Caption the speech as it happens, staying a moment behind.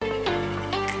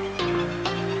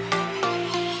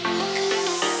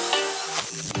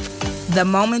The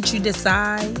moment you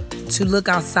decide to look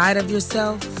outside of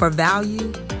yourself for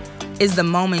value is the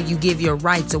moment you give your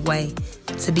rights away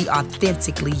to be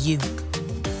authentically you.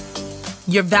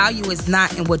 Your value is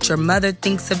not in what your mother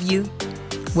thinks of you,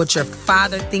 what your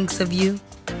father thinks of you,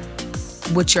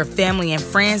 what your family and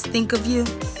friends think of you.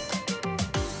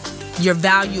 Your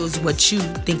value is what you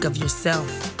think of yourself.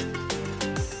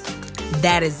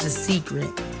 That is the secret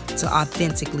to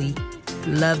authentically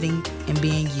loving and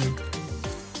being you.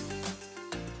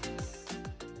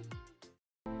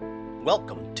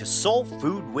 Welcome to Soul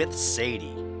Food with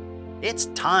Sadie. It's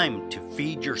time to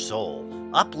feed your soul,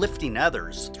 uplifting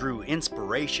others through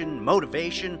inspiration,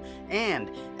 motivation, and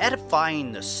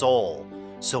edifying the soul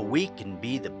so we can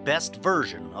be the best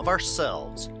version of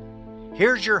ourselves.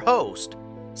 Here's your host,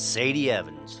 Sadie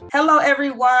Evans. Hello,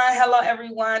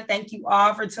 everyone. Thank you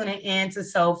all for tuning in to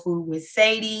Soul Food with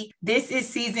Sadie. This is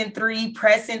season 3,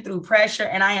 Pressing Through Pressure,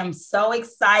 and I am so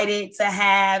excited to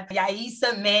have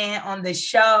Yaisa Mann on the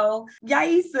show.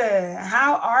 Yaisa,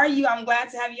 how are you? I'm glad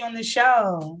to have you on the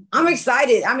show. I'm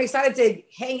excited. I'm excited to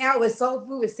hang out with Soul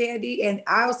Food with Sadie, and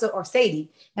I also want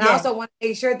to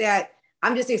make sure that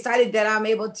I'm just excited that I'm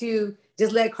able to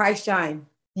just let Christ shine.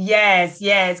 Yes.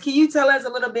 Can you tell us a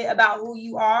little bit about who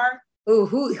you are? Ooh,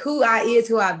 who I is,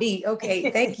 who I be. Okay,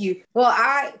 thank you. Well,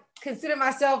 I consider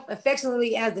myself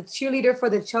affectionately as the cheerleader for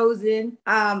the chosen.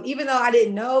 Even though I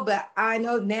didn't know, but I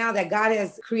know now that God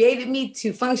has created me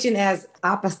to function as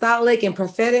apostolic and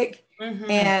prophetic. Mm-hmm.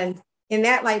 And in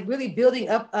that, like really building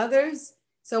up others.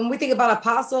 So when we think about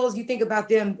apostles, you think about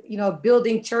them,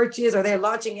 building churches, or they're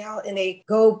launching out and they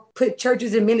go put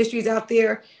churches and ministries out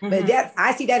there. Mm-hmm. But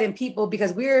I see that in people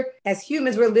because as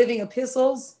humans, we're living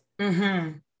epistles.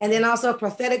 Mm-hmm. And then also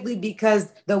prophetically,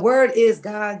 because the word is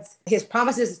his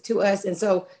promises to us. And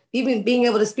so even being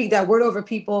able to speak that word over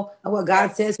people and what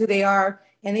God says, who they are,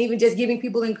 and even just giving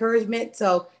people encouragement.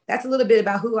 So that's a little bit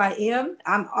about who I am.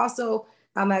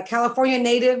 I'm a California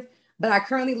native, but I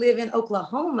currently live in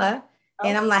Oklahoma.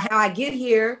 And I'm like, how I get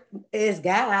here is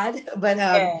God. But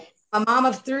I'm a mom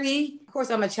of 3. Of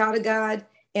course, I'm a child of God.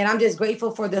 And I'm just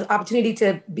grateful for the opportunity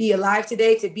to be alive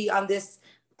today, to be on this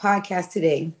podcast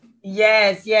today.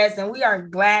 Yes. And we are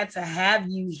glad to have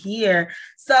you here.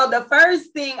 So the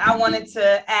first thing I wanted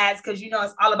to ask, because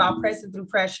it's all about pressing through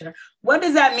pressure. What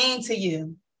does that mean to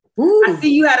you? Ooh. I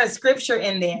see you had a scripture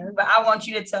in there, but I want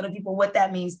you to tell the people what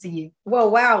that means to you. Well,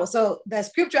 wow. So the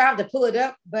scripture, I have to pull it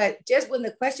up, but just when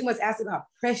the question was asked about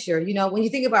pressure, when you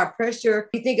think about pressure,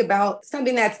 you think about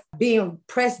something that's being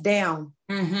pressed down.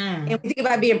 Mm-hmm. And when you think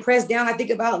about being pressed down, I think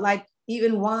about like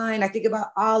even wine, I think about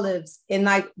olives and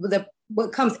like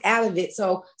what comes out of it.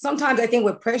 So sometimes I think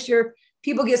with pressure,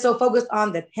 people get so focused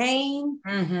on the pain,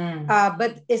 mm-hmm.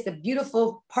 But it's the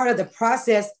beautiful part of the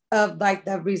process of like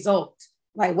the result.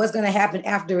 Like what's going to happen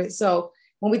after it. So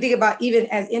when we think about even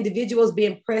as individuals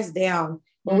being pressed down,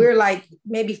 when we're like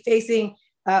maybe facing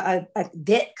a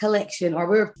debt collection, or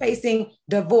we're facing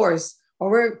divorce, or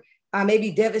we're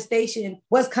maybe devastation,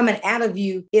 what's coming out of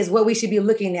you is what we should be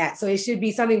looking at. So it should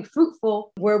be something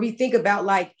fruitful where we think about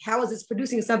like, how is this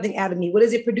producing something out of me? What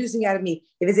is it producing out of me?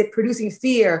 Is it producing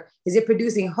fear? Is it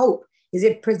producing hope? Is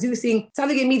it producing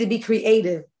something in me to be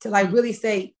creative, to like really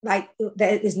say like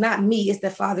that it's not me, it's the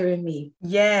Father in me?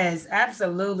 Yes,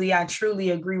 absolutely. I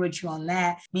truly agree with you on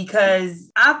that, because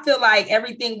I feel like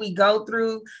everything we go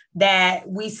through that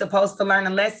we supposed to learn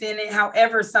a lesson in.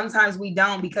 However, sometimes we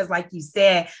don't, because like you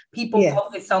said, people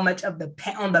focus so much on the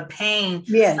pain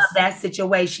of that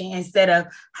situation instead of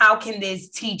how can this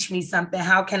teach me something?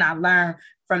 How can I learn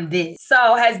from this?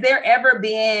 So has there ever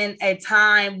been a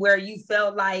time where you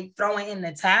felt like throwing in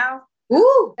the towel?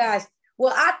 Ooh, gosh.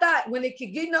 Well, I thought when it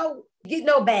could get no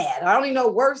bad. I don't even know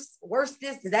worse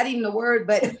this, is that even a word?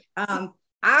 But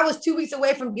I was 2 weeks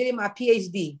away from getting my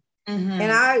PhD. Mm-hmm.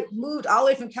 And I moved all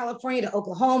the way from California to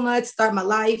Oklahoma to start my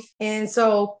life. And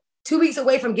so 2 weeks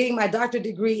away from getting my doctorate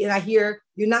degree, and I hear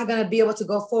you're not going to be able to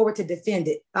go forward to defend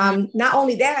it. Not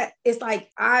only that, it's like,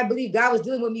 I believe God was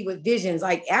dealing with me with visions.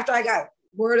 Like after I got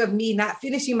word of me not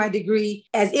finishing my degree,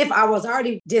 as if I was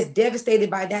already just devastated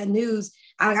by that news.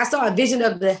 I saw a vision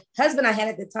of the husband I had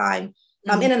at the time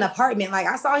in an apartment. Like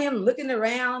I saw him looking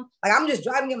around, like I'm just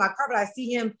driving in my car, but I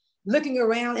see him looking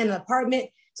around in an apartment.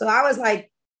 So I was like,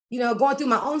 going through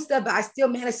my own stuff, but I still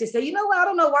managed to say, what, I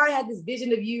don't know why I had this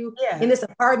vision of you in this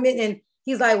apartment. And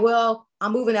he's like, well,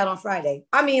 I'm moving out on Friday.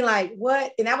 I mean, like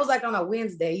what? And that was like on a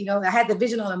Wednesday, I had the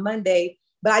vision on a Monday,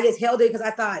 but I just held it because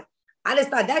I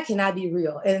just thought that cannot be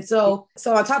real. And so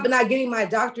on top of not getting my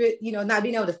doctorate, not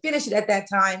being able to finish it at that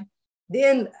time,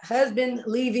 then husband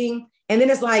leaving. And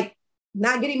then it's like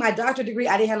not getting my doctorate degree.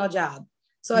 I didn't have no job.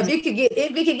 So if it could get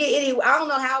any, I don't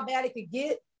know how bad it could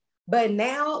get, but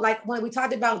now, like when we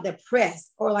talked about the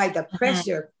press or like the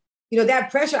pressure,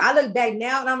 that pressure, I look back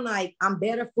now and I'm like, I'm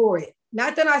better for it.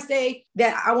 Not that I say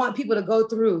that I want people to go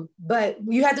through, but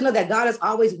you have to know that God is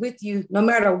always with you no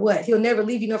matter what. He'll never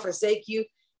leave you nor forsake you.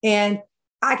 And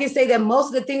I can say that most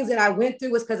of the things that I went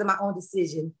through was because of my own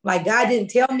decision. Like God didn't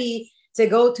tell me to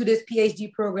go to this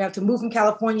PhD program, to move from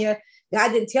California. God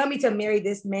didn't tell me to marry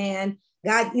this man.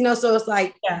 God, so it's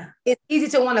like, it's easy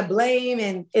to want to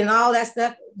blame and all that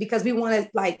stuff because we want to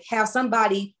like have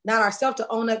somebody, not ourselves, to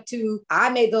own up to, I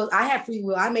had free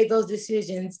will. I made those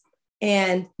decisions.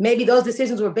 And maybe those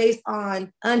decisions were based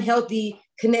on unhealthy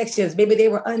connections. Maybe they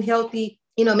were unhealthy.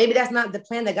 Maybe that's not the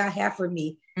plan that God had for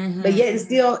me. But yet it's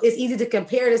easy to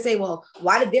compare to say, well,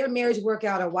 why did their marriage work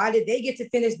out? Or why did they get to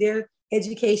finish their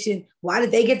education? Why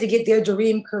did they get to get their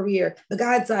dream career? But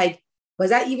God's like, was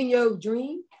that even your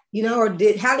dream? Or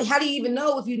how do you even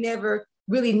know if you never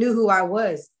really knew who I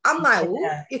was? I'm like,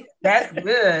 that's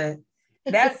good.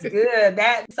 That's good.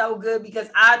 That's so good because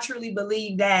I truly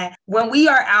believe that when we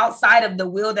are outside of the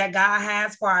will that God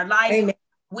has for our life, Amen.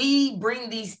 We bring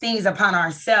these things upon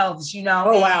ourselves,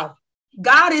 Oh, wow.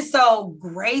 God is so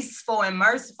graceful and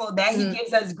merciful that he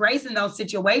gives us grace in those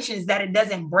situations that it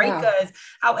doesn't break us.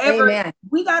 However, Amen.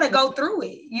 We got to go through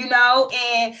it,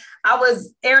 and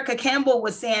Erica Campbell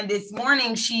was saying this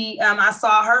morning, I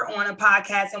saw her on a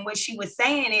podcast, and what she was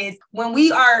saying is when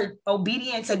we are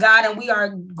obedient to God and we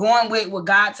are going with what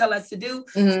God tells us to do,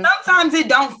 sometimes it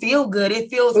don't feel good. It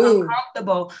feels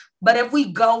uncomfortable. But if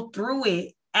we go through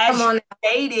it, as you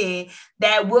stated,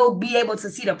 that we'll be able to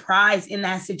see the prize in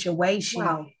that situation.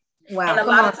 Wow. And a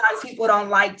lot of times people don't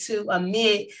like to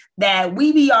admit that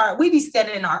we be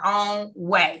standing in our own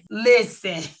way.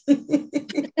 Listen,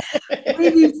 we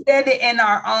be standing in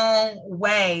our own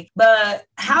way. But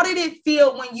how did it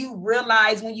feel when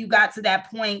you got to that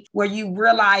point where you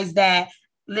realized that,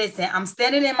 listen, I'm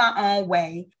standing in my own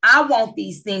way. I want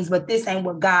these things, but this ain't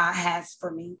what God has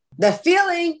for me. The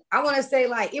feeling, I want to say,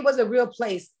 like, it was a real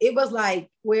place. It was like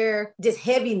where just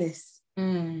heaviness.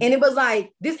 And it was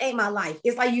like, this ain't my life.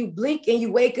 It's like you blink and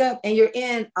you wake up and you're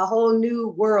in a whole new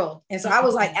world. And so I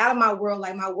was like out of my world,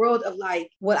 like my world of like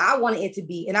what I wanted it to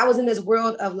be. And I was in this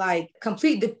world of like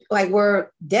complete, like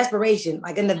where desperation,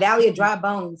 like in the valley of dry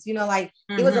bones, it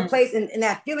was a place. And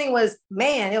that feeling was,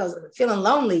 man, it was feeling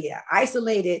lonely,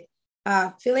 isolated,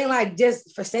 feeling like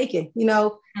just forsaken, even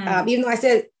though I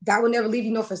said God will never leave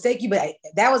you nor forsake you, but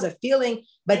that was a feeling.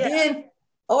 But then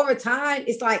over time,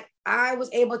 it's like I was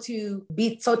able to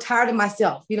be so tired of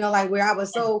myself, like where I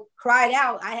was so cried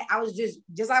out. I was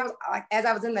I was like, as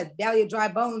I was in the valley of dry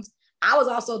bones, I was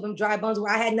also them dry bones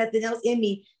where I had nothing else in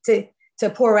me to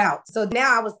pour out. So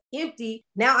now I was empty.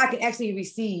 Now I can actually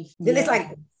receive. Then it's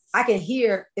like I can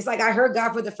hear. It's like I heard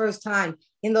God for the first time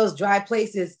in those dry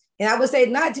places. And I would say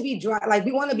not to be dry, like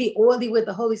we want to be oily with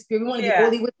the Holy Spirit. We want to be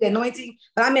oily with the anointing,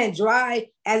 but I meant dry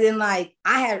as in like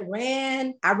I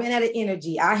ran out of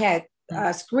energy. I had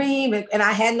screamed and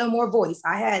I had no more voice.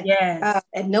 I had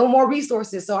and no more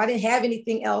resources. So I didn't have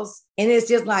anything else. And it's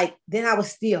just like, then I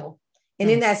was still. And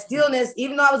in that stillness,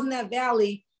 even though I was in that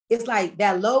valley, it's like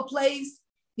that low place.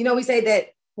 We say that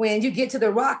when you get to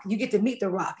the rock, you get to meet the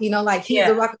rock, like he's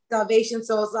the rock of salvation.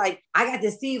 So it's like, I got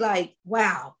to see like,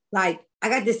 wow, like I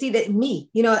got to see that me,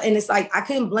 and it's like, I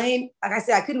couldn't blame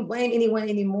anyone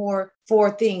anymore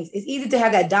for things. It's easy to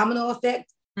have that domino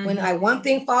effect when like one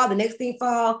thing fall, the next thing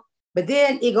fall, but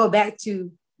then it go back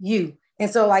to you.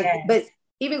 And so like, but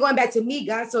even going back to me,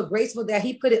 God's so graceful that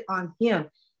he put it on him.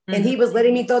 And he was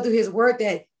letting me go through his word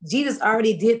that Jesus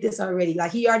already did this already.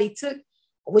 Like he already took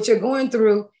what you're going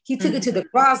through. He took it to the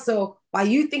cross. So while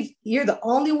you think you're the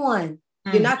only one,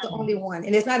 you're not the only one.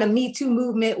 And it's not a Me Too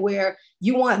movement where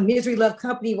you want misery, love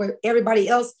company, where everybody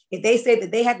else, if they say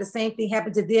that they had the same thing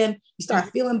happen to them, you start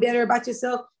feeling better about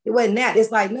yourself. It wasn't that.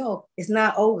 It's like, no, it's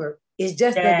not over. It's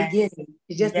just the beginning.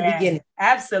 It's just the beginning.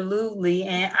 Absolutely.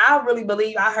 And I really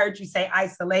believe I heard you say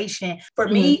isolation. For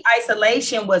me,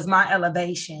 isolation was my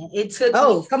elevation. It took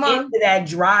me into that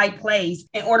dry place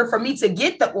in order for me to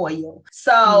get the oil.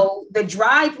 So the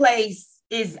dry place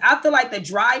I feel like the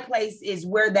dry place is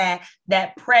where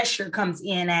that pressure comes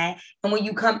in at. And when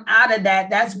you come out of that,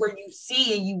 that's where you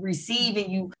see and you receive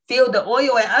and you feel the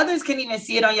oil, and others can even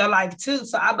see it on your life too.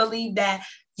 So I believe that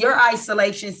your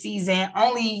isolation season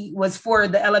only was for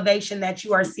the elevation that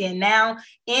you are seeing now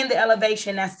and the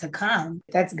elevation that's to come.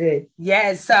 That's good.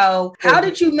 Yeah. So how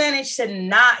did you manage to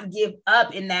not give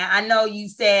up in that? I know you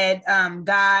said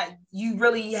God you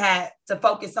really had to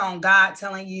focus on God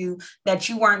telling you that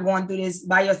you weren't going through this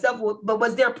by yourself. But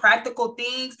was there practical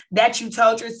things that you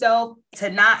told yourself to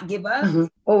not give up? Mm-hmm.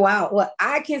 Oh, wow. Well,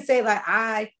 I can say like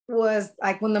I was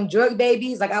like one of them drug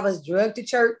babies, like I was drugged to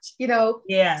church, you know?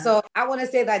 Yeah. So I want to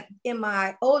say that in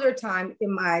my older time,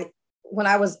 when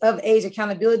I was of age,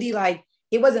 accountability, like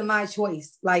it wasn't my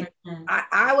choice. Like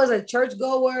I was a church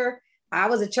goer. I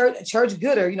was a church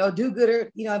gooder, you know, do gooder,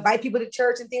 you know, invite people to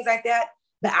church and things like that.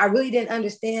 But I really didn't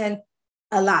understand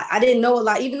a lot. I didn't know a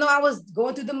lot, even though I was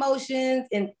going through the motions,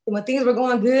 and when things were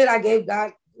going good, I gave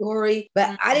God glory.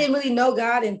 But I didn't really know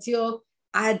God until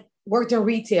I worked in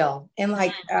retail. And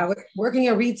like working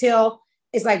in retail,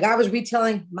 it's like God was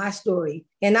retelling my story.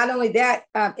 And not only that,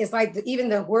 it's like even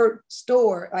the word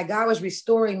store, like God was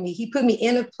restoring me. He put me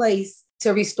in a place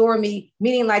to restore me,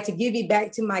 meaning like to give me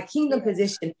back to my kingdom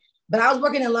position. But I was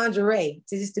working in lingerie,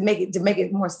 to make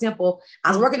it more simple.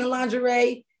 I was working in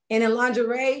lingerie, and in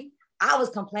lingerie, I was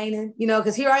complaining, you know,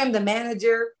 because here I am, the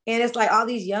manager, and it's like all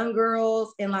these young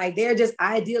girls, and like they're just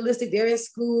idealistic. They're in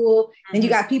school, and you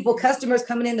got customers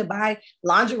coming in to buy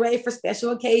lingerie for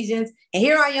special occasions, and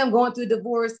here I am going through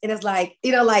divorce, and it's like,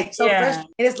 you know, like so fresh.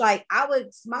 And it's like I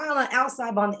would smile on the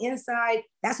outside, but on the inside,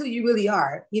 that's who you really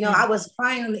are. You know, I was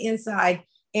crying on the inside,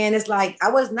 and it's like I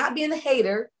was not being a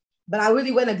hater, but I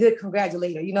really wasn't a good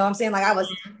congratulator. You know what I'm saying? Like I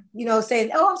was, you know,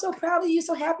 saying, oh, I'm so proud of you,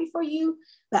 so happy for you.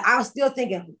 But I was still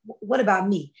thinking, what about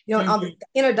me? You know, the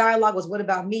inner dialogue was, what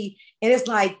about me? And it's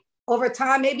like over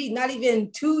time, maybe not even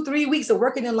 2-3 weeks of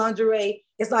working in lingerie,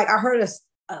 it's like I heard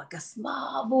a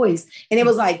small voice, and it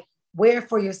was like, wear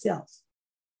for yourself.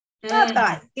 I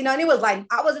thought, you know, and it was like,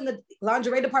 I was in the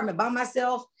lingerie department by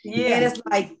myself. And it's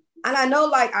like, and I know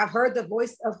like I've heard the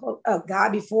voice of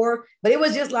God before, but it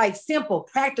was just like simple,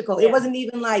 practical. It wasn't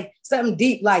even like something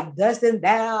deep, like dust and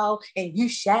thou and you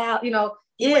shall, you know,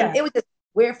 it was just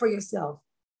wear for yourself.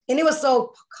 And it was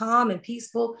so calm and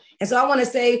peaceful. And so I want to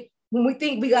say, when we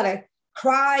think we got to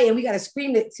cry and we got to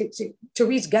scream to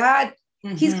reach God,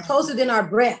 he's closer than our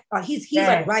breath. He's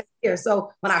like right here.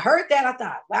 So when I heard that, I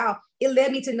thought, wow, it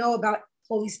led me to know about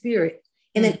Holy Spirit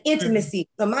and then intimacy.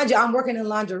 So mind you, I'm working in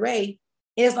lingerie.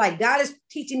 And it's like, God is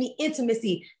teaching me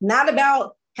intimacy, not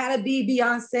about how to be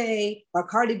Beyonce or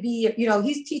Cardi B. You know,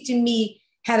 he's teaching me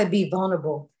how to be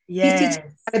vulnerable. He's teaching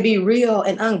me how to be real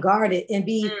and unguarded and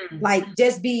be like,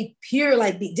 just be pure,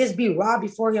 like just be raw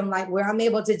before him, like where I'm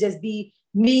able to just be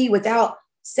me without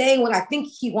saying what I think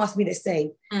he wants me to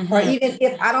say. Or even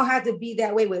if I don't have to be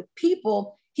that way with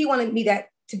people, he wanted me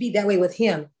to be that way with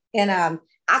him. And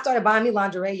I started buying me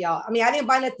lingerie, y'all. I mean, I didn't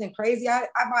buy nothing crazy. I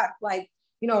bought like,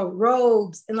 you know,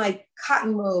 robes and like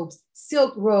cotton robes,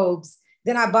 silk robes.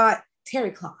 Then I bought terry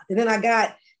cloth. And then I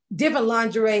got different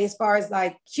lingerie as far as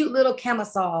like cute little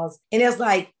camisoles. And it's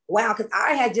like, wow, because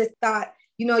I had just thought,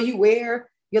 you know, you wear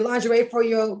your lingerie for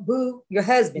your boo, your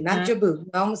husband, not your boo.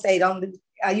 I'm gonna say,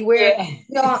 you wear, you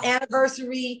know, on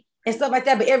anniversary and stuff like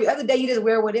that. But every other day you just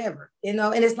wear whatever, you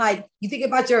know. And it's like, you think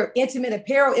about your intimate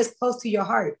apparel, it's close to your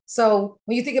heart. So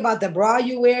when you think about the bra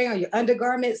you're wearing or your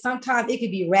undergarment, sometimes it could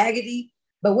be raggedy.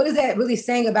 But what is that really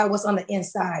saying about what's on the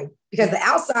inside? Because the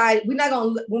outside, we're not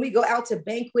going to, when we go out to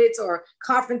banquets or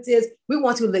conferences, we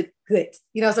want to look good,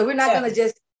 you know, so we're not going to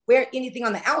just wear anything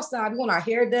on the outside. We want our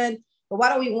hair done, but why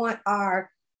don't we want our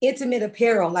intimate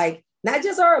apparel? Like not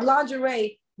just our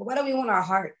lingerie, but why don't we want our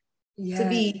heart to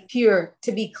be pure,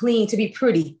 to be clean, to be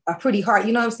pretty, a pretty heart,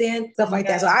 you know what I'm saying? Stuff like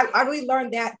that. So I really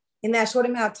learned that in that short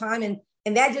amount of time.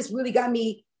 And that just really got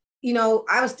me, you know,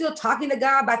 I was still talking to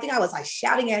God, but I think I was like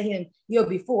shouting at him, you know,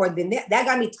 before. Then that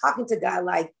got me talking to God,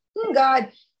 like,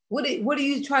 God, what are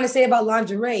you trying to say about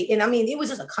lingerie? And I mean, it was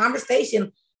just a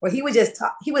conversation where he was just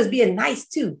he was being nice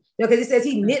too, you know, because he says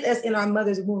he knit us in our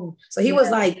mother's womb. So he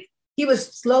was like, he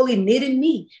was slowly knitting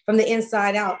me from the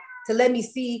inside out to let me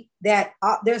see that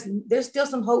there's still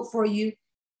some hope for you,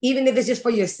 even if it's just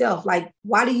for yourself. Like,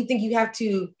 why do you think you have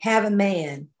to have a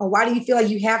man? Or why do you feel like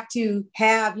you have to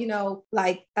have, you know,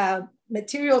 like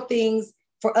material things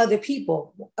for other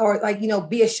people? Or like, you know,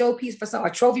 be a showpiece for a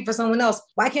trophy for someone else.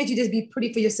 Why can't you just be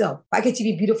pretty for yourself? Why can't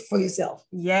you be beautiful for yourself?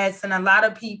 Yes. And a lot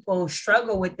of people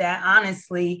struggle with that.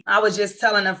 Honestly, I was just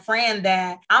telling a friend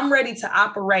that I'm ready to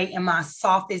operate in my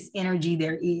softest energy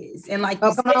there is. And like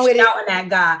you said, shouting at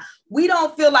God, we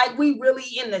don't feel like we really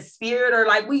in the spirit or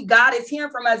like God is hearing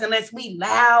from us unless we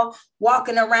loud,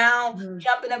 walking around,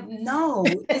 jumping up. No,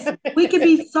 we can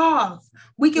be soft.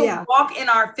 We can walk in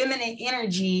our feminine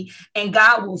energy and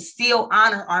God will still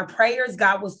honor our prayers.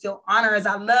 God will still honor us.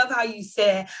 I love how you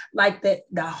said like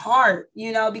the heart,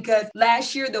 you know, because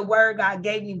last year the word God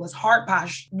gave me was heart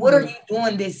posture. What are you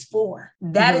doing this for?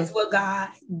 That is what God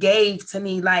gave to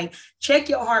me. Like, check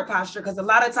your heart posture, because a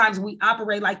lot of times we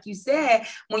operate like you said,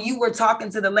 when you were talking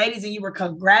to the ladies and you were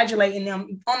congratulating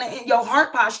them on your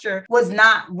heart posture was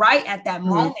not right at that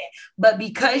moment. But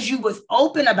because you was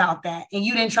open about that and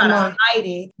you didn't try to hide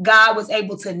it, God was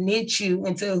able to knit you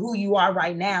into who you are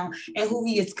right now and who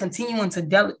he is continuing to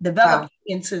develop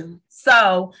into.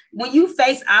 So when you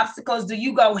face obstacles, do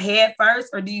you go head first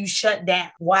or do you shut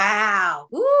down? Wow.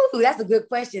 Ooh, that's a good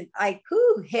question. Like,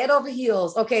 head over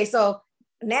heels. Okay, so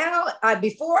now,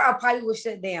 before I probably would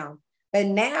shut down. But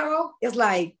now it's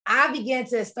like I began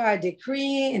to start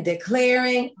decreeing and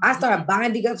declaring. I started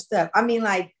binding up stuff. I mean,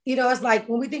 like, you know, it's like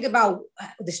when we think about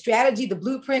the strategy, the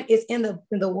blueprint is in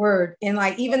the word. And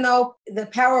like, even though the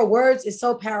power of words is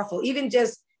so powerful, even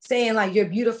just saying like, you're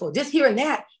beautiful, just hearing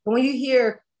that. But when you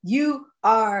hear you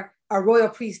are a royal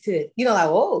priesthood, you know, like,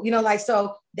 oh, you know, like,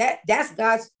 so that's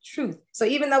God's truth. So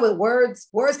even though with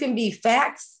words can be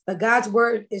facts, but God's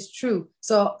word is true.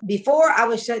 So before I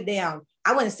was shut down,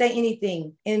 I wouldn't say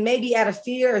anything. And maybe out of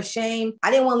fear or shame,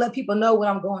 I didn't want to let people know what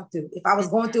I'm going through. If I was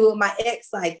going through with my ex,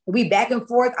 like we back and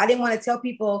forth, I didn't want to tell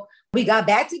people we got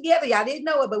back together. Y'all didn't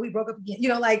know it, but we broke up again. You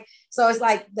know, like, so it's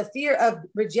like the fear of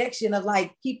rejection of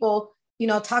like people, you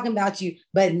know, talking about you.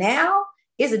 But now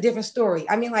it's a different story.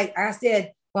 I mean, like I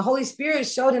said, when Holy Spirit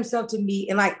showed himself to me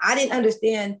and like, I didn't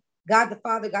understand God the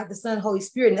Father, God the Son, Holy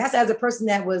Spirit. And that's as a person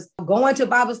that was going to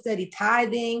Bible study,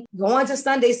 tithing, going to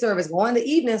Sunday service, going to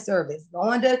evening service,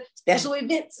 going to special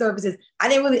event services. I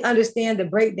didn't really understand the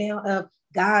breakdown of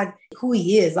God, who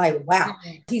he is. Like, wow,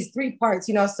 he's three parts,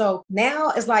 you know? So now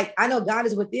it's like, I know God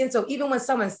is within. So even when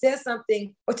someone says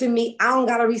something or to me, I don't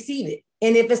got to receive it.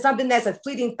 And if it's something that's a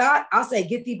fleeting thought, I'll say,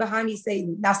 get thee behind me,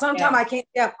 Satan. Now, sometimes I can't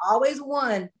say I've always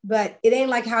won, but it ain't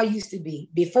like how it used to be.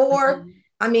 Before,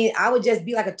 I mean, I would just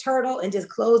be like a turtle and just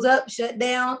close up, shut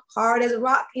down, hard as a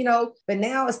rock, you know. But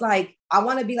now it's like, I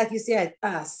want to be, like you said,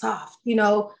 soft, you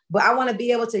know, but I want to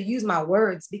be able to use my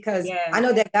words because I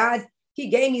know that God, he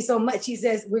gave me so much. He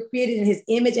says, we're created in his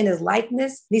image and his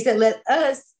likeness. And he said, let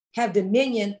us have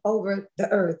dominion over the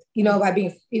earth, you know, by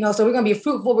being, you know, so we're going to be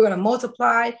fruitful. We're going to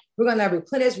multiply. We're going to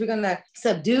replenish. We're going to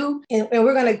subdue, and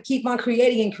we're going to keep on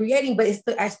creating, but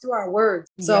it's through our words.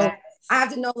 So I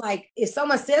have to know, like, if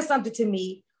someone says something to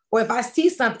me, or if I see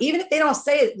something, even if they don't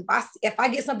say it, if I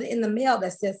get something in the mail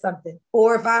that says something,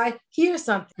 or if I hear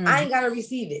something, I ain't got to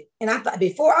receive it. And I thought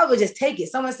before I would just take it.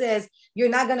 Someone says, you're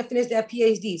not going to finish that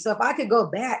PhD. So if I could go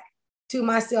back to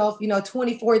myself, you know,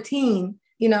 2014,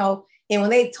 you know, and when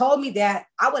they told me that,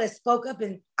 I would have spoke up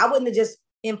and I wouldn't have just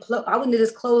imploded. I wouldn't have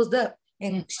just closed up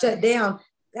and shut down.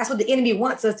 That's what the enemy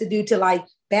wants us to do, to like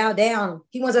bow down.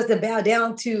 He wants us to bow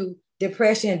down to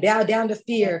depression, bow down to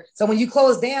fear. So when you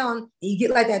close down, you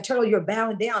get like that turtle, you're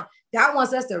bowing down. God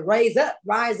wants us to rise up,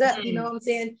 you know what I'm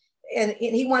saying? And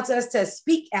he wants us to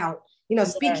speak out, you know,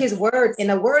 speak his word. And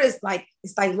the word is like,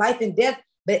 it's like life and death,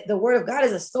 but the word of God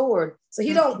is a sword. So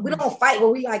we don't fight where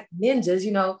we like ninjas,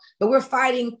 you know, but we're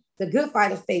fighting the good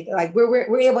fight of faith. Like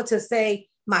we're able to say,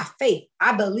 my faith,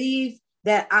 I believe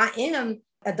that I am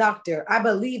a doctor. I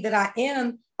believe that I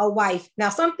am a wife. Now,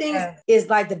 some things is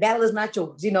like the battle is not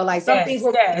yours, you know, like some things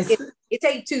it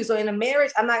takes two. So in a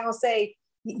marriage, I'm not going to say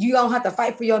you don't have to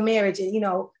fight for your marriage, and, you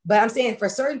know, but I'm saying for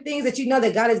certain things that, you know,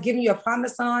 that God has given you a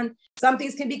promise on, some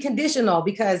things can be conditional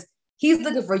because he's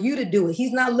looking for you to do it.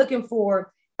 He's not looking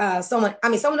for someone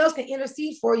else can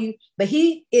intercede for you, but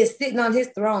he is sitting on his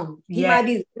throne. He might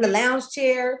be in the lounge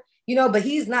chair, you know, but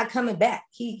he's not coming back.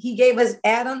 He gave us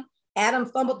Adam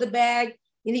fumbled the bag,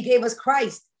 and he gave us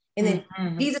Christ. And then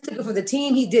Jesus took it for the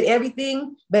team. He did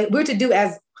everything, but we're to do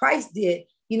as Christ did.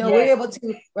 You know, we're able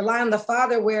to rely on the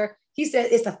Father, where he said,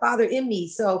 it's the Father in me.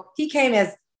 So he came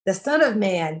as the Son of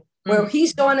Man, where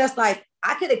he's showing us like,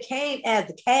 I could have came as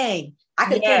the King. I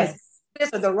could have came as this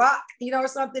or the Rock, you know, or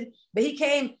something, but he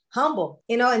came humble,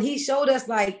 you know, and he showed us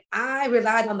like, I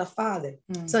relied on the Father.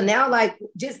 So now, like,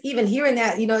 just even hearing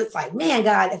that, you know, it's like, man,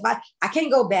 God, if I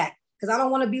can't go back, because I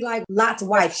don't want to be like Lot's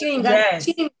wife. She ain't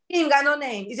got no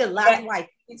name. It's just Lot's wife.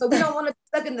 So we don't want to be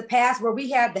stuck in the past where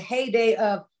we have the heyday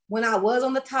of when I was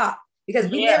on the top, because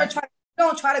we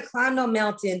don't try to climb no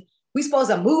mountain. We're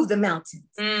supposed to move the mountains.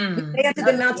 We stand to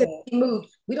the mountain, we move.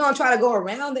 We don't try to go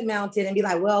around the mountain and be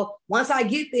like, well, once I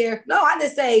get there. No, I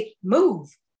just say move.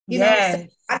 You know, so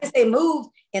I can say move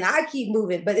and I keep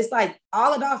moving, but it's like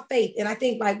all about faith. And I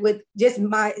think like with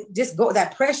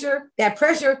that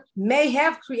pressure may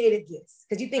have created this,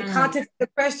 because you think content, the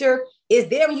pressure is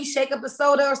there when you shake up a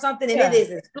soda or something and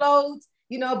it explodes,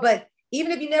 you know, but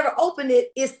even if you never open it,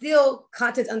 it's still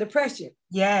content under pressure.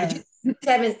 Yeah. You just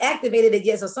haven't activated it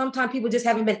yet. So sometimes people just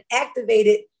haven't been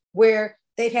activated where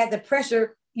they've had the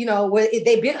pressure, you know, where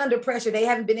they've been under pressure, they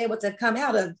haven't been able to come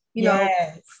out of, you know,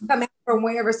 come out from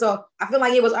wherever. So I feel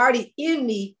like it was already in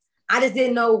me. I just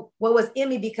didn't know what was in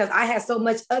me because I had so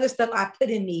much other stuff I put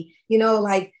in me, you know,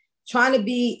 like trying to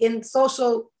be in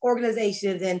social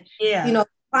organizations and, you know,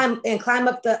 climb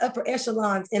up the upper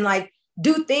echelons and like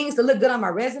do things to look good on my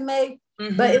resume.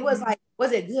 But it was like,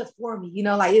 was it good for me? You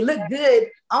know, like it looked good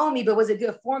on me, but was it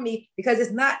good for me? Because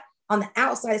it's not on the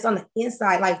outside, it's on the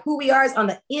inside. Like who we are is on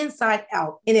the inside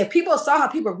out. And if people saw how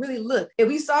people really look, if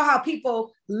we saw how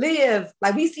people live,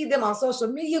 like we see them on social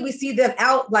media, we see them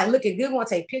out like looking good, we want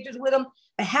to take pictures with them,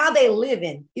 but how they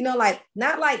living, you know, like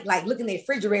not like looking at the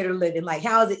refrigerator living, like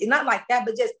how is it, not like that,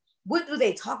 but just what do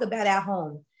they talk about at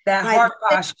home? That like, heart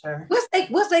posture.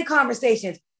 What's their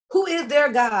conversations? Who is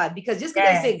their God? Because just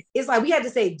because they say, it's like we have to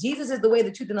say, Jesus is the way,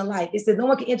 the truth, and the life. It says no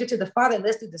one can enter to the Father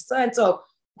unless through the Son. So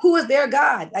who is their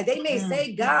God? Like they may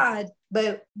say God,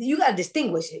 but you got to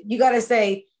distinguish it. You got to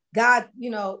say God, you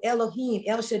know, Elohim,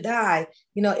 El Shaddai,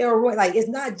 you know, El Roi. Like it's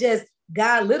not just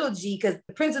God, little g, because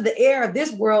the prince of the air of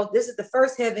this world, this is the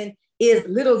first heaven, is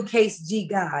little case g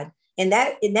God. And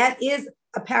that is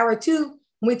a power too.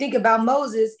 When we think about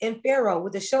Moses and Pharaoh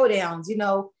with the showdowns, you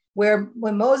know, where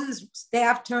when Moses'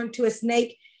 staff turned to a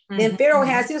snake, then Pharaoh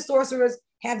has his sorcerers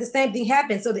have the same thing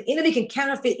happen. So the enemy can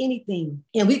counterfeit anything.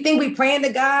 And we think we praying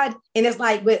to God. And it's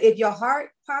like, but if your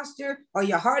heart posture or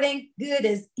your heart ain't good,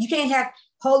 you can't have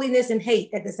holiness and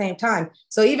hate at the same time.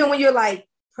 So even when you're like,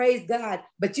 praise God,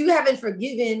 but you haven't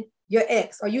forgiven your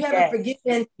ex or you haven't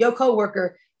forgiven your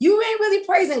coworker, you ain't really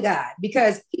praising God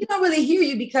because he don't really hear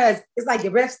you because it's like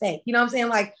your breath stank. You know what I'm saying?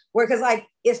 Like, because like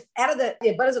it's out of the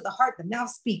abundance of the heart, the mouth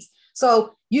speaks.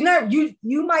 So you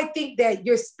might think that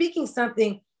you're speaking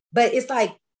something, but it's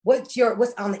like what's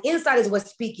on the inside is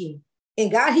what's speaking.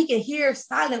 And God, he can hear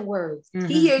silent words.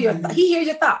 He hears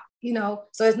your thought, you know?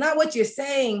 So it's not what you're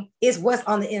saying, it's what's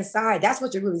on the inside. That's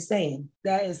what you're really saying.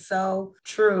 That is so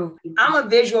true. I'm a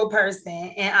visual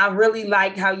person and I really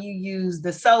like how you use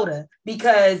the soda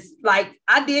because like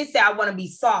I did say I want to be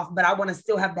soft, but I want to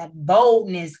still have that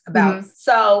boldness about it.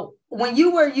 So when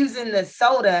you were using the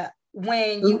soda,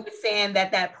 when you were saying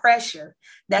that pressure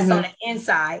that's on the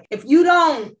inside, if you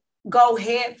don't go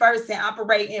head first and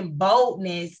operate in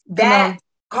boldness, that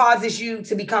causes you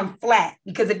to become flat.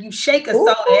 Because if you shake a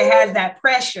soda, it has that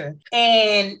pressure.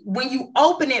 And when you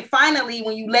open it, finally,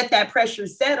 when you let that pressure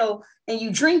settle and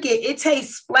you drink it, it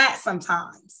tastes flat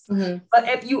sometimes. But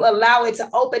if you allow it to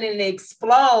open and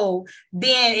explode,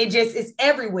 then it's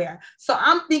everywhere. So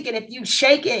I'm thinking if you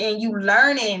shake it and you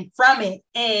learning from it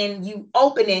and you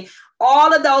open it,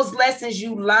 all of those lessons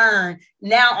you learn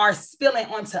now are spilling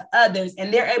onto others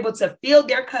and they're able to fill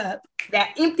their cup,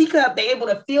 that empty cup, they're able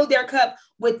to fill their cup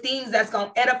with things that's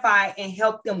going to edify and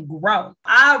help them grow.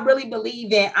 I really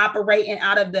believe in operating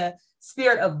out of the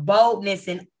spirit of boldness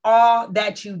in all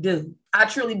that you do. I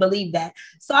truly believe that.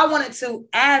 So I wanted to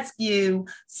ask you,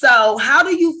 so how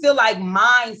do you feel like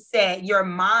your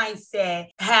mindset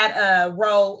had a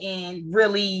role in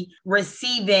really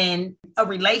receiving a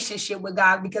relationship with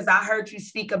God? Because I heard you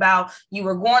speak about you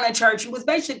were going to church. You was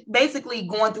basically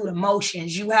going through the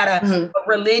motions. You had a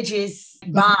religious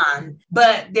bond,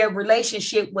 but their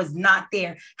relationship was not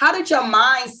there. How did your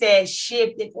mindset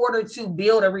shift in order to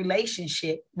build a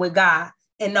relationship with God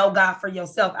and know God for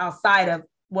yourself outside of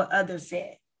what others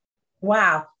said?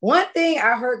 Wow. One thing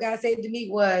I heard God say to me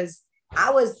was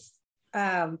I was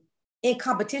in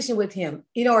competition with him,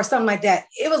 you know, or something like that.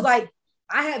 It was like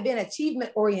I had been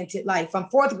achievement oriented, like from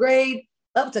 4th grade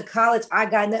up to college, I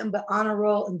got nothing but honor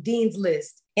roll and dean's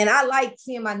list. And I liked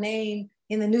seeing my name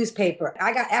in the newspaper.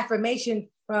 I got affirmation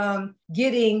from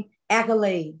getting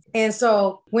accolades. And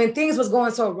so when things was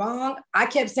going so wrong, I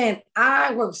kept saying,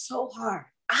 I worked so hard.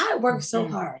 I worked so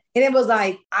hard. And it was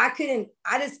like, I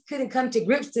just couldn't come to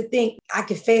grips to think I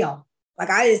could fail. Like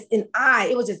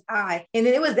it was just I. And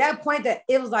then it was that point that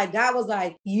it was like, God was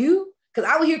like, you? Because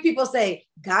I would hear people say,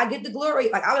 God get the glory.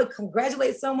 Like I would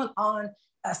congratulate someone on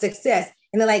a success.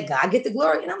 And they're like, God get the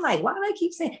glory. And I'm like, why do they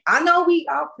keep saying, I know we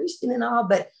all Christian and all,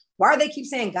 but why do they keep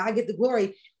saying God get the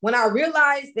glory? When I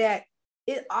realized that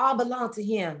it all belonged to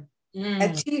him.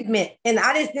 Achievement. And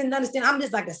I just didn't understand. I'm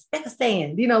just like a speck of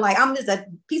sand, you know, like I'm just a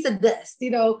piece of dust,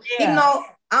 you know, even though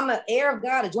I'm an heir of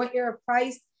God, a joint heir of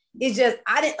Christ. It's just,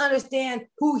 I didn't understand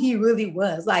who he really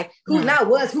was. Like who not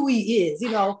was who he is,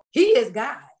 he is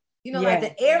God. Like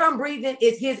the air I'm breathing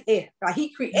is his air. Like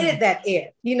he created that air,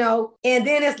 and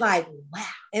then it's like, wow.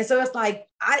 And so it's like,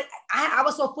 I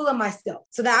was so full of myself.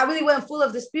 So that I really wasn't full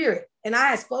of the spirit. And I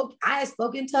had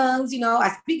spoken tongues, I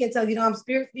speak in tongues, I'm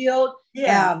spirit filled.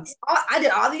 Yeah. I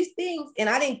did all these things and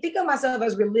I didn't think of myself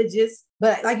as religious,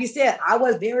 but like you said, I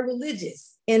was very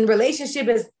religious. And relationship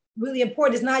is really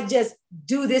important. It's not just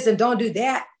do this and don't do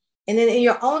that. And then in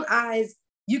your own eyes,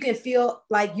 you can feel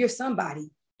like you're somebody.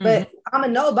 But I'm a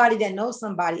nobody that knows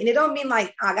somebody. And it don't mean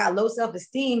like I got low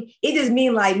self-esteem. It just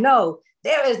mean like, no,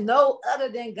 there is no other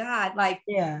than God. Like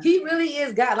he really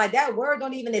is God. Like that word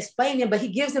don't even explain him, but he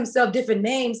gives himself different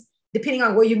names depending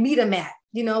on where you meet him at.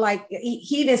 Like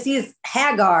he even sees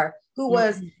Hagar, who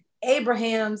was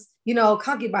Abraham's,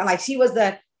 concubine. Like she was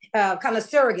the kind of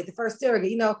surrogate, the first surrogate.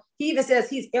 He even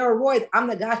says he's El Roi, I'm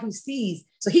the God who sees.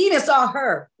 So he even saw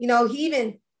her,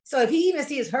 so if he even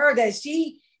sees her, that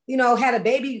she had a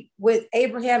baby with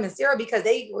Abraham and Sarah because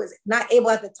they was not able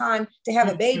at the time to have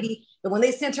a baby. But when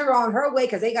they sent her on her way,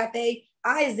 because they got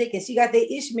Isaac and she got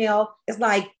Ishmael, it's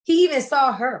like he even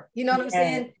saw her, what I'm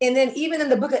saying? And then even in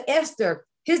the book of Esther,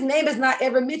 his name is not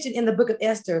ever mentioned in the book of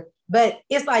Esther, but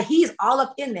it's like he's all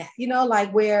up in that,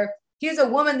 like where here's a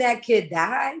woman that could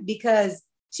die because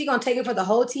she gonna take it for the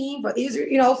whole team, for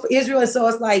Israel, for Israel. And so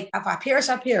it's like, if I perish,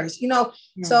 I perish,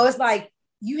 So it's like,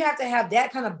 you have to have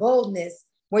that kind of boldness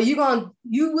where you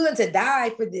willing to die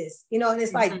for this, and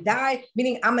it's like die,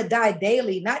 meaning I'm gonna die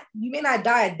daily. You may not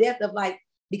die a death of like,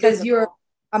 because you're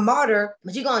a martyr,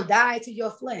 but you're gonna die to your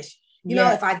flesh.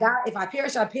 If I die, if I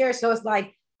perish, I perish. So it's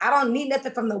like, I don't need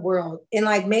nothing from the world. And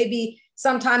like, maybe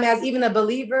sometime as even a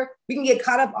believer, we can get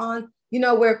caught up on,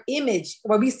 where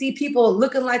we see people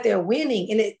looking like they're winning.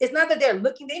 And it's not that they're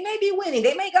looking, they may be winning,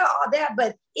 they may got all that,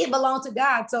 but it belongs to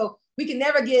God. So we can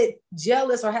never get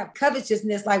jealous or have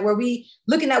covetousness, like where we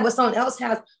looking at what someone else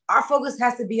has. Our focus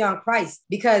has to be on Christ,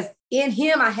 because in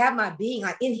him, I have my being,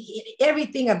 like in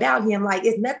everything about him. Like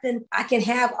it's nothing I can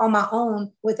have on my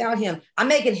own without him. I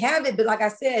may can have it, but like I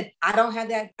said, I don't have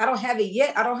that. I don't have it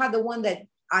yet. I don't have the one that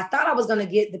I thought I was going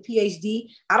to get, the PhD.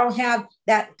 I don't have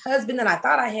that husband that I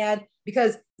thought I had,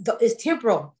 because it's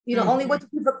temporal. Only what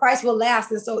you do for Christ will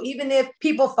last. And so even if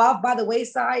people fall by the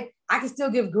wayside, I can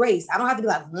still give grace. I don't have to be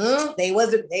like, they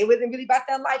wasn't really about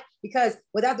that life, because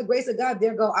without the grace of God,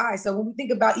 there go I. So when we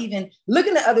think about even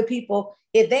looking at other people,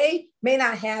 if they may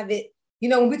not have it,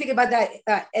 when we think about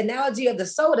that analogy of the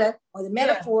soda or the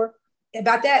metaphor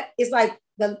about that, it's like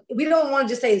we don't want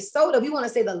to just say soda. We want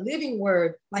to say the living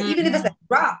word. Like even if it's a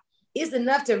drop, it's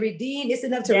enough to redeem. It's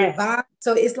enough to revive.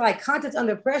 So it's like conscience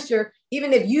under pressure.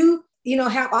 Even if you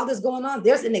have all this going on,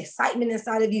 there's an excitement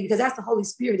inside of you, because that's the Holy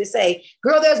Spirit to say,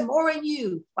 girl, there's more in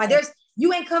you. Like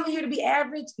you ain't coming here to be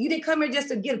average. You didn't come here just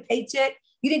to get a paycheck.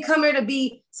 You didn't come here to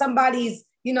be somebody's,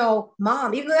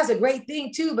 mom, even though that's a great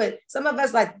thing too. But some of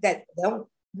us like that don't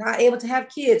not able to have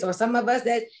kids, or some of us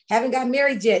that haven't got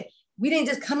married yet. We didn't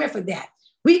just come here for that.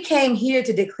 We came here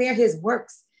to declare his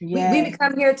works. Yes. We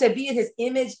come here to be in his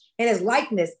image and his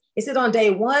likeness. It said on day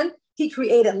 1, he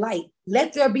created light.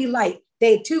 Let there be light.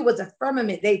 Day 2 was the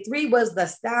firmament. Day 3 was the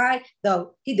sky.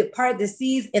 He departed the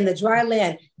seas and the dry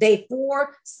land. Day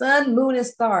 4, sun, moon, and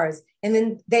stars. And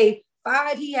then day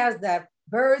 5, he has the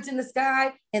birds in the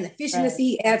sky and the fish in the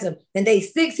sea. He adds them. Then day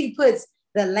 6, he puts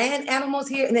the land animals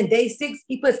here. And then day 6,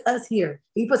 he puts us here.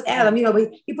 He puts Adam,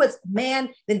 he puts man.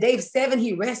 Then day 7,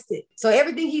 he rested. So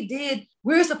everything he did,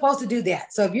 we're supposed to do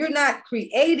that. So if you're not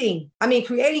creating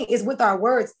is with our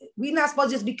words. We're not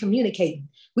supposed to just be communicating.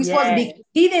 We're supposed to be,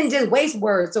 he didn't just waste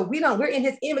words. So we're in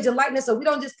his image and likeness. So we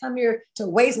don't just come here to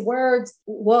waste words.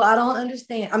 Well, I don't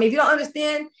understand. If you don't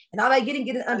understand, and all that get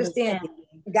an understanding.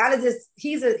 God is just,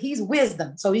 he's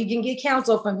wisdom. So you can get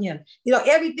counsel from him.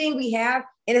 Everything we have,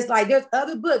 and it's like, there's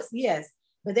other books, yes,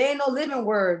 but there ain't no living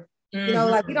word.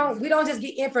 Like we don't just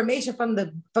get information from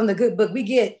the good book. We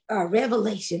get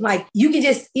revelation. Like you can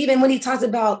just, even when he talks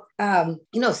about,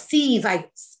 seeds, like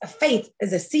faith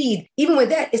as a seed, even with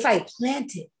that, it's like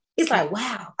planted. It's like,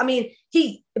 wow.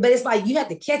 But it's like, you have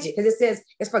to catch it, because it says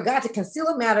it's for God to conceal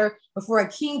a matter, but for a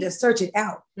king to search it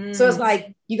out. So it's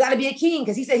like, you got to be a king,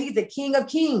 because he said he's the King of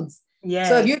Kings. Yeah.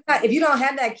 So if you don't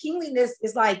have that kingliness,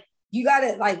 it's like, you got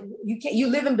to, like, you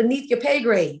living beneath your pay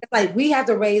grade. It's like, we have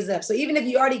to raise up. So even if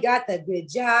you already got the good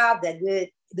job, the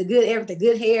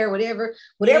good hair,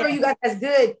 whatever you got that's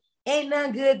good, ain't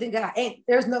none good than God.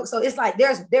 So it's like,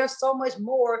 there's so much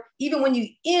more, even when you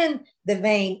in the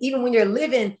vein, even when you're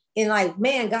living in like,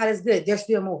 man, God is good, there's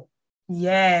still more.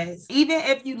 Yes. Even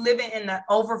if you live in the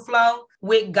overflow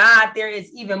with God, there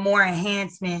is even more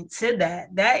enhancement to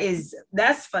that.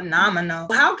 That's phenomenal.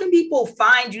 How can people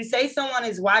find you? Say someone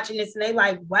is watching this and they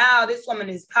like, wow, this woman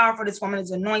is powerful. This woman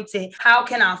is anointed. How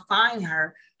can I find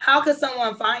her? How can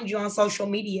someone find you on social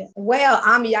media? Well,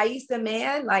 I'm Yaisa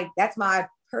Man. Like that's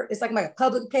it's like my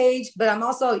public page, but I'm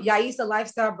also Yaisa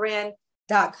Lifestyle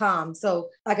Brand.com. So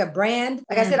like a brand,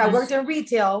 like I said, I worked in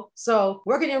retail. So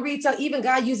working in retail, even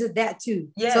God uses that too.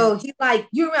 Yeah. So he's like,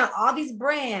 you're around all these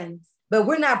brands, but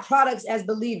we're not products as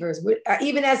believers.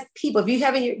 Even as people, if you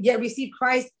haven't yet received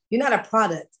Christ, you're not a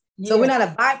product. Yeah. So we're not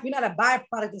a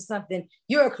byproduct of something.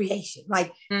 You're a creation.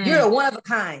 Like you're a one of a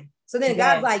kind. So then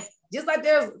God's like, just like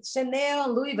there's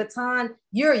Chanel, Louis Vuitton,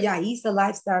 you're a Yaisa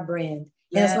Lifestyle Brand.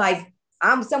 And it's like,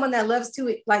 I'm someone that loves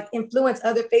to like influence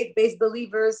other faith-based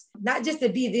believers, not just to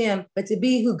be them, but to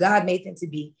be who God made them to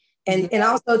be. And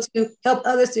also to help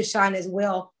others to shine as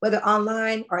well, whether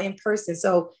online or in person.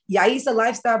 So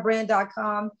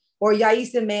YaisaLifestyleBrand.com or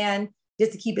Yaisa Man,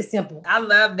 just to keep it simple. I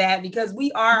love that because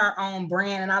we are our own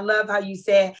brand. And I love how you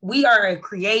said we are a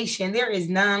creation. There is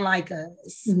none like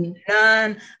us.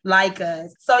 None like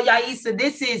us. So Yaisa,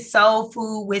 this is Soul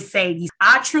Food with Sadie.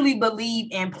 I truly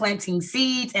believe in planting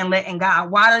seeds and letting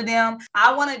God water them.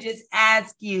 I want to just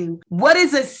ask you, what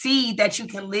is a seed that you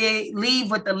can leave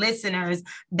with the listeners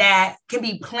that can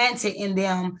be planted in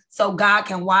them so God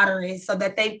can water it so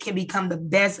that they can become the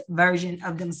best version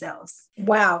of themselves?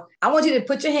 Wow. I want you to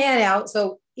put your hand out.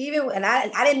 So and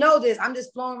I didn't know this, I'm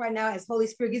just flowing right now as Holy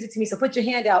Spirit gives it to me. So put your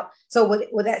hand out. So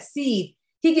with that seed,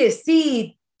 he gives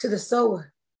seed to the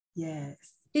sower. Yes.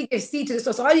 He gives seed to the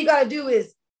sower. So all you got to do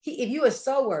is, if you a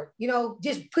sower,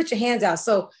 just put your hands out.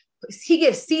 So he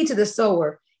gives seed to the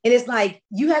sower. And it's like,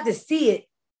 you have to see it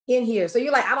in here. So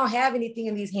you're like, I don't have anything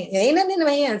in these hands. It ain't nothing in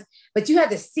my hands, but you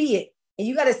have to see it. And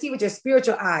you got to see with your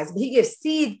spiritual eyes. But he gives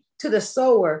seed to the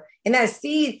sower. And that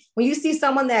seed, when you see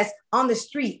someone that's on the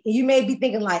street, and you may be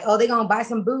thinking like, oh, they're going to buy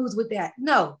some booze with that.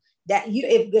 No, that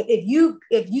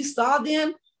if you saw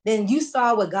them, then you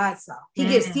saw what God saw. He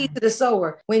gives seed to the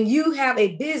sower. When you have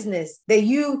a business that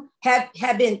you have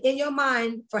been in your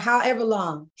mind for however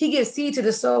long, he gives seed to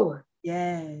the sower.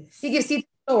 Yes. He gives seed to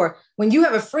the sower. When you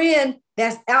have a friend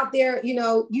that's out there,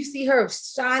 you see her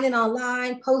shining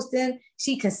online, posting,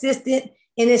 she consistent.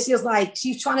 And it's just like,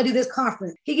 she's trying to do this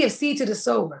conference. He gives seed to the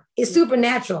sower. It's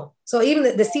supernatural. So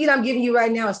even the seed I'm giving you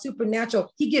right now is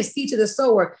supernatural. He gives seed to the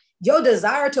sower. Your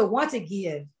desire to want to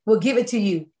give will give it to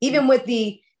you. Even with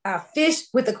the fish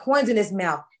with the coins in his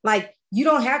mouth. Like, you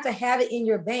don't have to have it in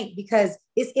your bank because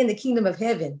it's in the kingdom of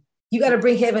heaven. You got to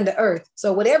bring heaven to earth.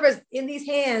 So whatever's in these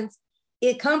hands,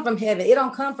 it come from heaven. It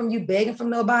don't come from you begging from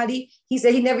nobody. He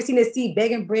said he never seen his seed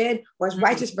begging bread or his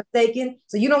righteous forsaken.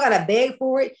 So you don't got to beg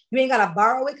for it. You ain't got to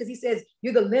borrow it because he says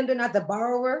you're the lender, not the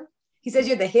borrower. He says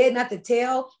you're the head, not the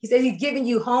tail. He says he's giving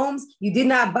you homes you did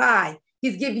not buy.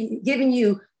 He's giving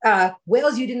you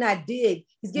wells you did not dig.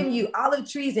 He's giving you olive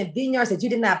trees and vineyards that you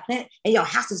did not plant, and your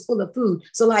house is full of food.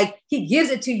 So like, he gives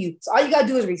it to you. So all you got to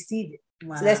do is receive it.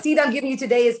 Wow. So that seed I'm giving you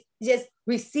today is just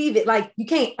receive it. Like, you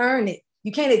can't earn it.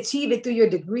 You can't achieve it through your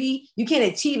degree. You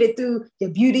can't achieve it through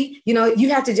your beauty. You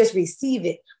have to just receive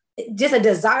it. Just a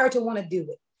desire to want to do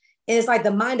it. And it's like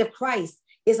the mind of Christ.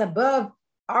 It's above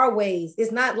our ways.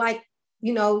 It's not like,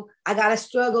 I got to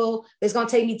struggle. It's going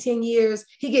to take me 10 years.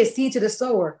 He gives seed to the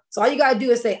sower. So all you got to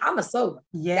do is say, I'm a sower.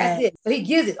 Yeah. That's it. So he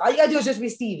gives it. All you got to do is just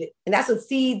receive it. And that's a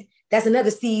seed. That's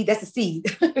another seed. That's a seed.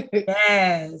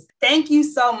 Yes. Thank you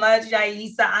so much,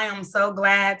 Yaisa. I am so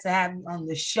glad to have you on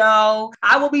the show.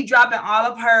 I will be dropping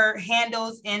all of her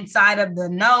handles inside of the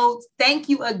notes. Thank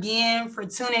you again for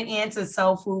tuning in to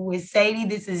Soul Food with Sadie.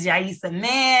 This is Yaisa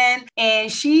Man,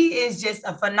 and she is just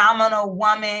a phenomenal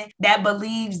woman that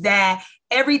believes that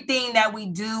everything that we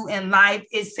do in life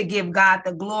is to give God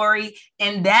the glory,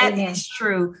 and that is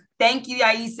true. Thank you,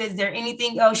 Yaisa. Is there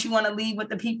anything else you want to leave with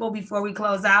the people before we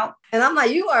close out? And I'm like,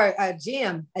 you are a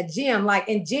gem. Like,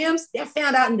 and gems, they're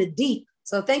found out in the deep.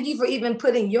 So thank you for even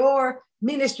putting your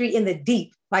ministry in the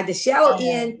deep. Like the shallow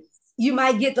end, you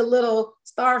might get the little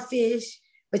starfish,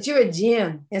 but you're a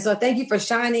gem. And so thank you for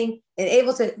shining and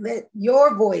able to let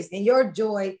your voice and your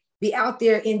joy be out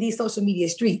there in these social media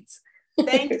streets.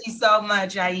 Thank you so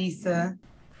much, Yaisa.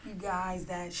 You guys,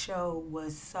 that show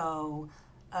was so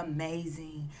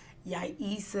amazing.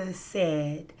 Yaisa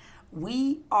said,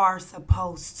 we are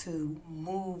supposed to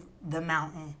move the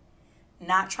mountain,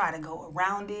 not try to go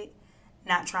around it,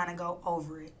 not trying to go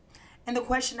over it. And the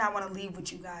question I want to leave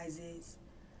with you guys is,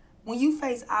 when you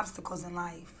face obstacles in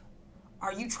life,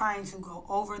 are you trying to go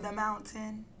over the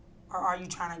mountain, or are you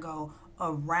trying to go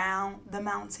around the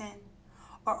mountain?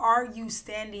 Or are you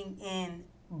standing in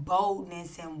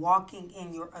boldness and walking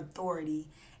in your authority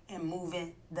and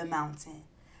moving the mountain?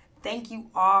 Thank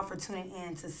you all for tuning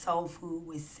in to Soul Food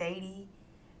with Sadie.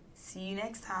 See you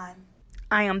next time.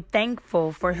 I am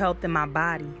thankful for health in my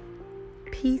body,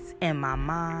 peace in my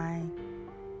mind,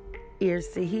 ears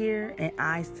to hear and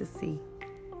eyes to see.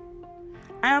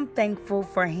 I am thankful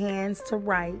for hands to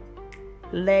write,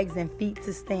 legs and feet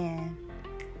to stand,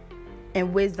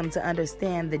 and wisdom to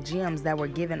understand the gems that were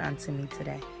given unto me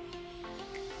today.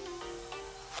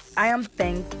 I am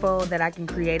thankful that I can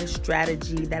create a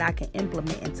strategy that I can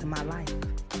implement into my life.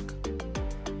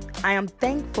 I am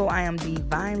thankful I am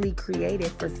divinely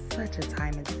created for such a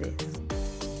time as this.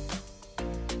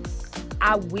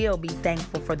 I will be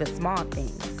thankful for the small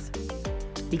things,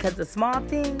 because the small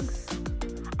things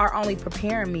are only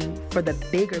preparing me for the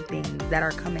bigger things that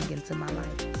are coming into my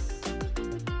life.